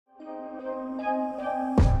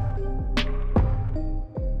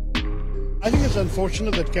it's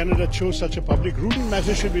unfortunate that Canada chose such a public route.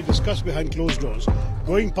 Matters should be discussed behind closed doors.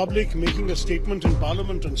 Going public, making a statement in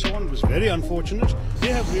Parliament and so on was very unfortunate. They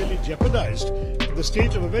have really jeopardized the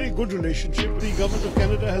state of a very good relationship. The government of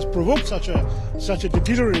Canada has provoked such a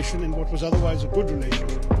deterioration in what was otherwise a good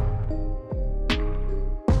relationship.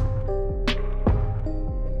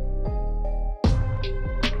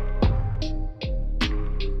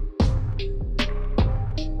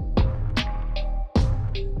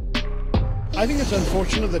 I think it's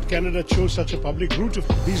unfortunate that Canada chose such a public route. If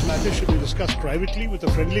these matters should be discussed privately with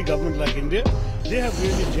a friendly government like India, they have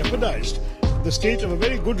really jeopardized the state of a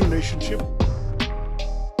very good relationship.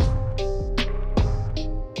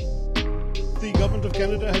 The government of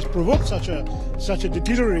Canada has provoked such a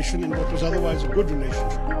deterioration in what was otherwise a good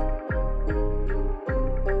relationship.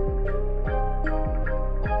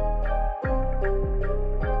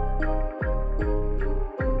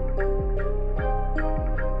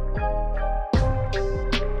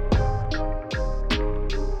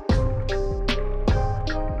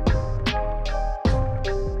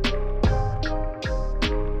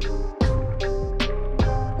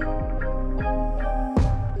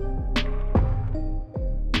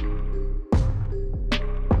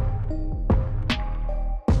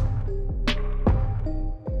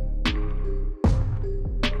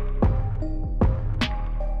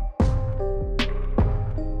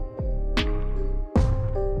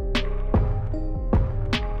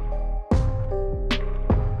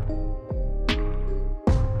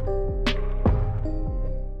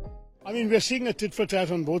 I mean, we're seeing a tit for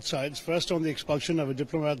tat on both sides. First on the expulsion of a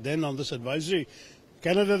diplomat, then on this advisory.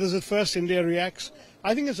 Canada does it first, India reacts.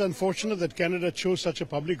 I think it's unfortunate that Canada chose such a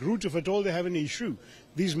public route. If at all they have any issue,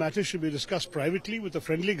 these matters should be discussed privately with a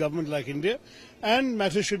friendly government like India, and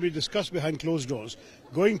matters should be discussed behind closed doors.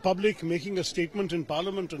 Going public, making a statement in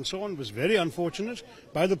Parliament and so on was very unfortunate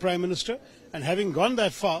by the Prime Minister. And having gone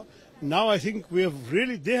that far, now I think they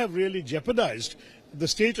have really jeopardized the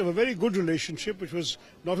state of a very good relationship, which was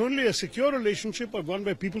not only a secure relationship, but one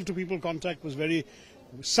where people-to-people contact was very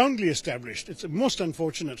soundly established. It's most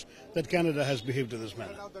unfortunate that Canada has behaved in this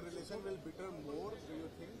manner. Now the relation will bitter more, do you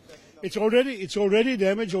think? It's already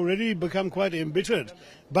damaged, already become quite embittered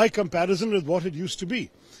by comparison with what it used to be.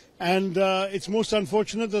 And it's most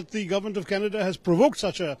unfortunate that the government of Canada has provoked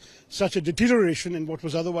such a deterioration in what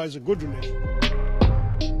was otherwise a good relation.